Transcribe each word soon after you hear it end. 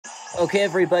Okay,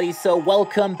 everybody, so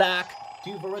welcome back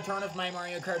to the return of my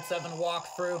Mario Kart 7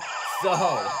 walkthrough.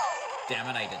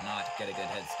 Damn it, I did not get a good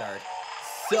head start.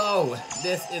 So,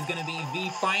 this is going to be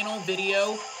the final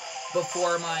video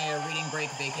before my reading break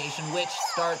vacation, which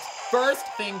starts first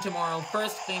thing tomorrow.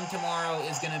 First thing tomorrow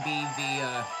is going to be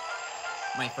the,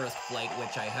 my first flight,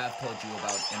 which I have told you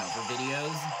about in other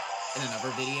videos. In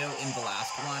another video, in the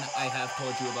last one, I have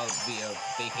told you about the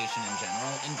vacation in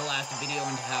general in the last video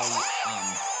and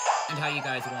how you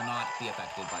guys will not be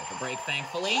affected by the break,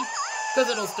 thankfully, because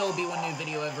it'll still be one new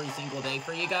video every single day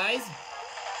for you guys.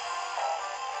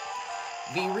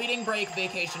 The reading break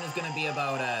vacation is going to be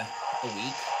about a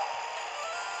week,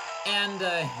 and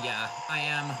yeah, I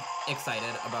am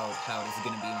excited about how this is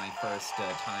going to be my first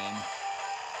time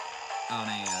on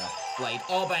a flight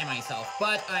all by myself,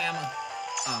 but I am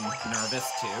nervous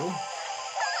too.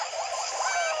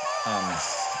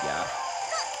 Yeah.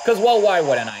 Because, well, why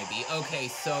wouldn't I be? Okay,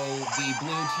 so the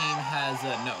blue team has,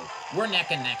 no, we're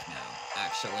neck and neck now,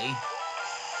 actually.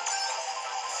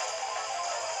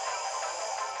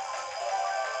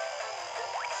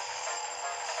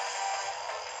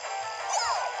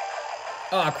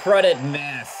 Aw, credit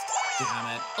missed.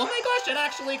 Damn it. Oh my gosh, it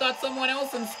actually got someone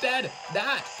else instead.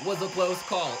 That was a close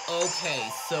call. Okay,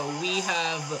 so we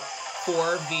have 4,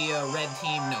 the red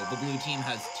team, no, the blue team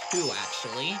has 2,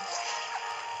 actually.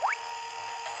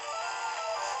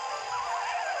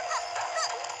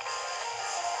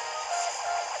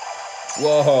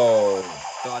 Whoa,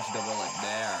 dodged a bullet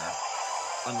there.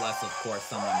 Unless, of course,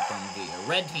 someone from the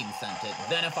red team sent it.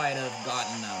 Then if I'd have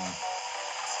gotten,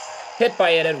 hit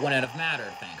by it, it wouldn't have mattered,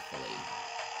 thankfully.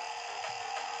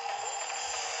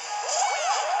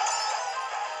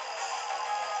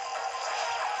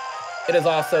 It is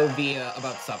also the,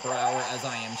 about supper hour as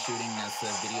I am shooting this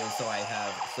video, so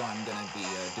I'm gonna be,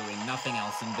 doing nothing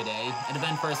else in the day. And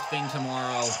then first thing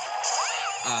tomorrow,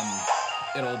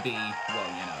 it'll be,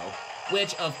 well, you know,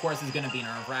 which, of course, is gonna be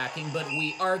nerve-wracking, but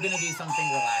we are gonna do something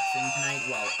relaxing tonight.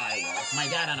 Well, I will. My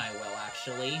dad and I will,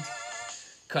 actually.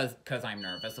 Cause I'm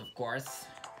nervous, of course.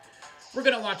 We're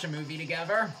gonna watch a movie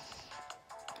together.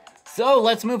 So,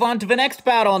 let's move on to the next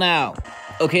battle now.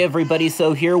 Okay, everybody,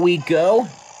 so here we go.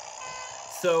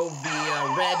 So,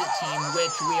 the red team,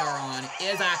 which we are on,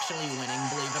 is actually winning,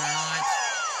 believe it or not.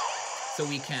 So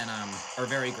we are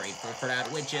very grateful for that,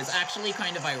 which is actually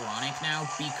kind of ironic now,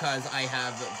 because I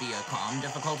have the calm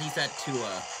difficulty set to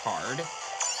hard.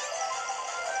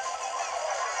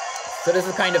 So this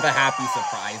is kind of a happy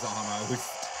surprise, almost.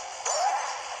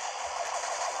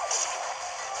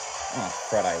 Oh,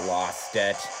 crud, I lost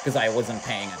it, because I wasn't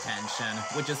paying attention,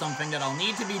 which is something that I'll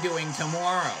need to be doing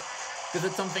tomorrow. Because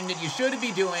it's something that you should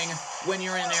be doing when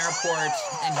you're in an airport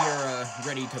and you're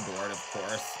ready to board, of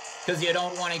course. Because you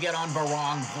don't want to get on the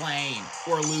wrong plane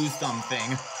or lose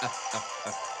something.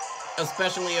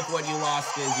 Especially if what you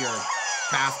lost is your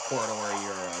passport or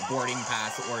your boarding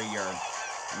pass or your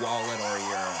wallet or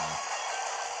your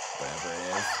whatever it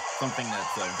is. Something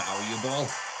that's valuable.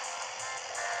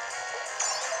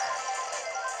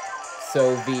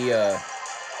 So the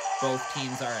both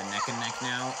teams are neck and neck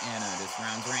now in this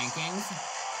round's rankings.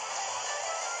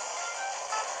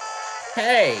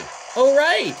 Hey!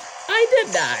 Alright! I did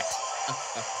that!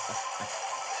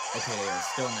 Okay, they are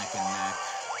still neck and neck.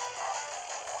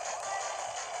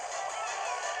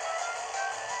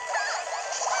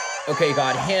 Okay,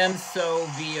 got him. So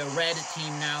the red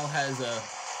team now has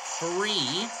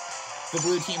 3. The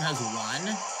blue team has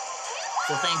 1.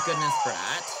 So thank goodness for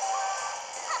that.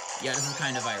 Yeah, this is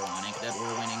kind of ironic that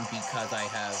we're winning because I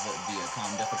have the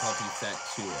calm difficulty set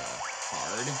to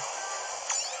hard.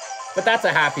 But that's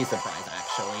a happy surprise,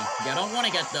 actually. Yeah, I don't want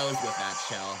to get those with that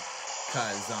shell,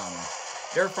 because,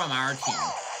 they're from our team.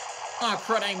 Oh,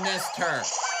 crud, I missed her.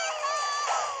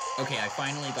 Okay, I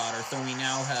finally got her, so we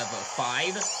now have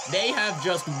 5. They have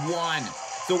just 1.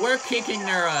 So we're kicking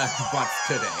their, butts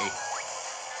today.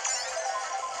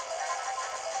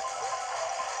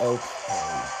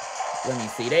 Okay. Let me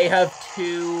see. They have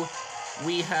 2.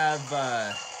 We have,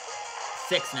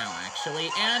 6 now, actually.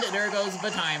 And there goes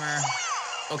the timer.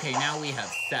 Okay, now we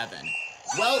have 7.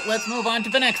 Well, let's move on to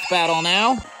the next battle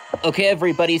now. Okay,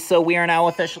 everybody, so we are now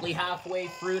officially halfway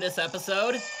through this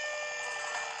episode.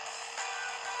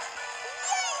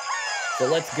 So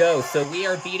let's go. So we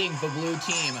are beating the blue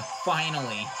team,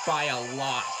 finally, by a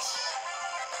lot.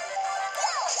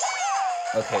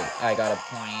 Okay, I got a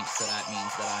point, so that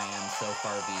means that I am so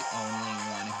far the only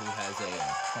one who has a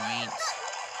point.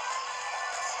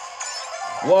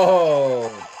 Whoa!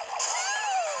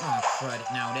 Oh, crud.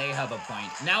 Now they have a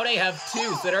point. Now they have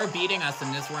 2, so they're beating us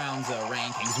in this round's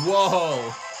rankings.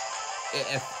 Whoa!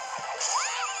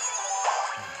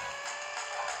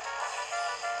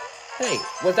 Hey,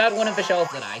 was that one of the shells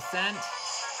that I sent?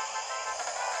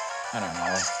 I don't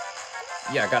know.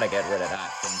 Yeah, gotta get rid of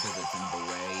that thing because it's in the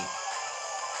way.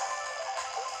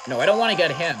 No, I don't want to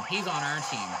get him. He's on our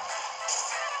team.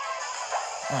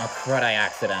 Oh, crud, I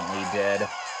accidentally did.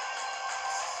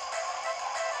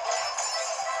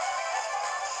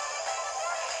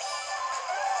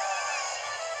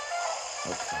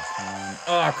 Okay, come on.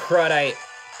 Oh, crud,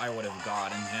 I would have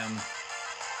gotten him.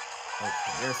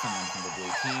 Okay, there's someone from the blue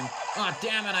team. Oh,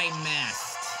 damn it, I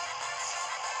missed.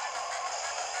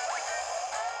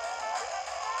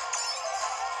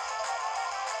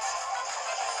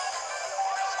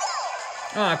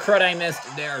 Oh, crud, I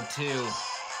missed there, too.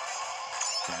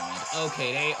 Damn it.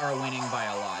 Okay, they are winning by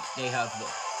a lot. They have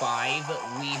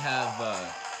 5. We have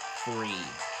 3.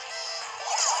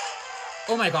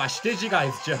 Oh my gosh, did you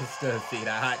guys just see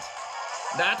that?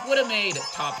 That would have made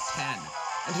top 10.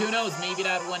 And who knows, maybe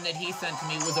that one that he sent to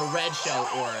me was a red shell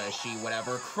or a she,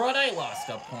 whatever. Crud, I lost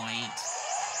a point.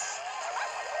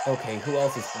 Okay, who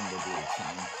else is from the blue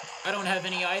team? I don't have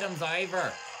any items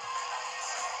either.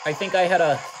 I think I had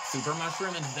a super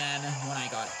mushroom, and then when I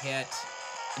got hit,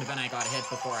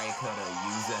 before I could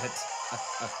use it.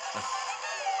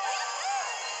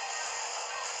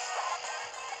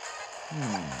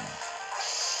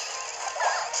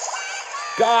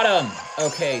 Got him!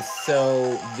 Okay,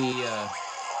 so the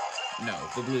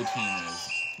blue team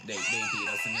they beat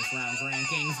us in this round's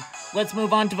rankings. Let's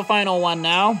move on to the final one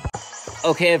now.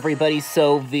 Okay, everybody,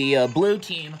 so the blue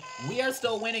team, we are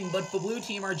still winning, but the blue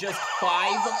team are just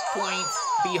 5 points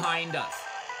behind us.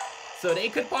 So they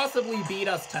could possibly beat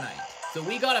us tonight. So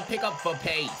we gotta pick up the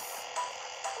pace.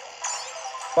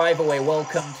 By the way,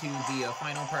 welcome to the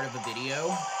final part of the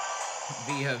video.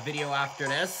 The video after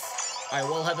this, I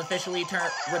will have officially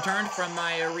returned from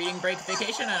my reading break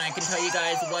vacation, and I can tell you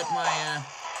guys what my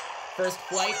first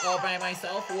flight all by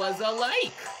myself was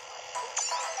like.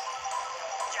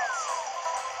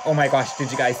 Oh my gosh, did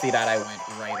you guys see that? I went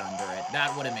right under it.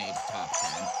 That would have made top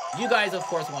 10. You guys, of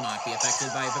course, will not be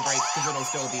affected by the break, because it'll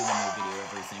still be one new video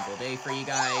every single day for you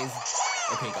guys.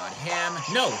 Okay, got him.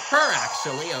 No, her,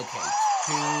 actually. Okay,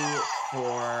 2,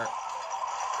 4.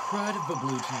 Crud, the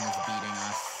blue team is beating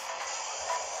us.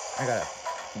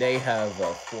 They have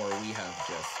 4, we have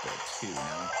just 2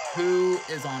 now. Who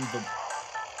is on the...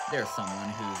 There's someone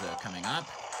who's coming up.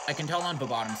 I can tell on the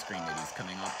bottom screen that he's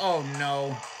coming up. Oh,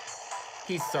 no.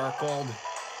 He's circled.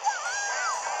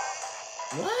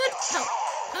 What?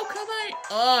 How come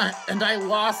I... and I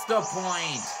lost a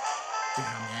point.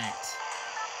 Damn it.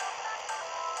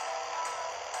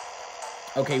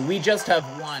 Okay, we just have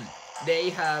 1. They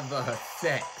have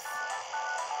 6.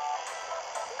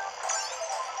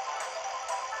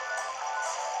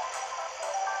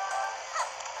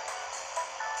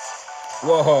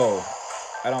 Whoa.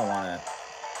 I don't want to...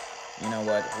 You know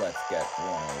what? Let's get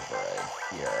one over right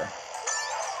here.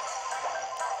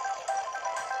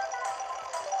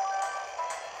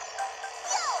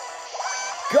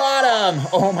 Got him!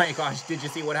 Oh my gosh, did you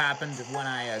see what happened when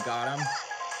I got him?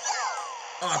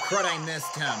 Oh, crud, I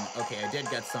missed him. Okay, I did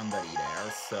get somebody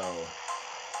there, so...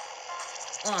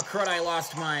 Oh, crud, I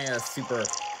lost my super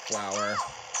flower.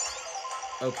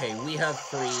 Okay, we have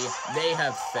 3, they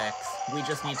have 6. We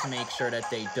just need to make sure that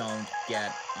they don't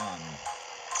get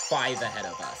 5 ahead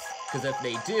of us. Because if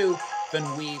they do, then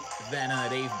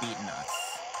they've beaten us.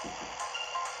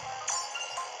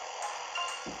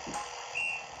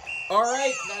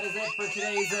 Alright, that is it for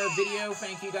today's video.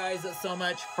 Thank you guys so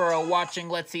much for watching.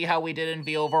 Let's see how we did in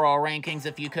the overall rankings.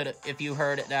 If you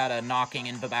heard that knocking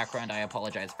in the background, I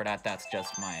apologize for that. That's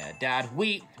just my dad.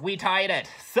 We tied it.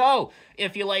 So,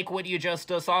 if you like what you just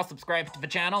saw, subscribe to the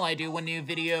channel. I do a new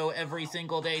video every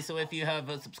single day, so if you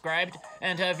have subscribed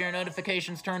and have your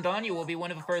notifications turned on, you will be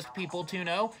one of the first people to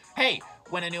know. Hey,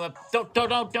 when a new don't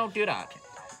do that.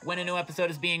 When a new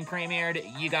episode is being premiered,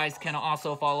 you guys can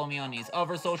also follow me on these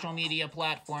other social media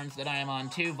platforms that I am on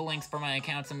too. The links for my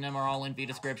accounts and them are all in the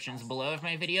descriptions below of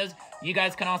my videos. You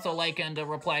guys can also like and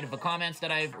reply to the comments that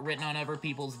I've written on other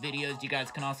people's videos. You guys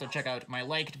can also check out my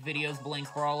liked videos. The links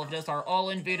for all of this are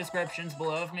all in the descriptions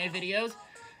below of my videos.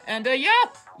 And yeah,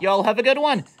 y'all have a good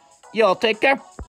one. Y'all take care.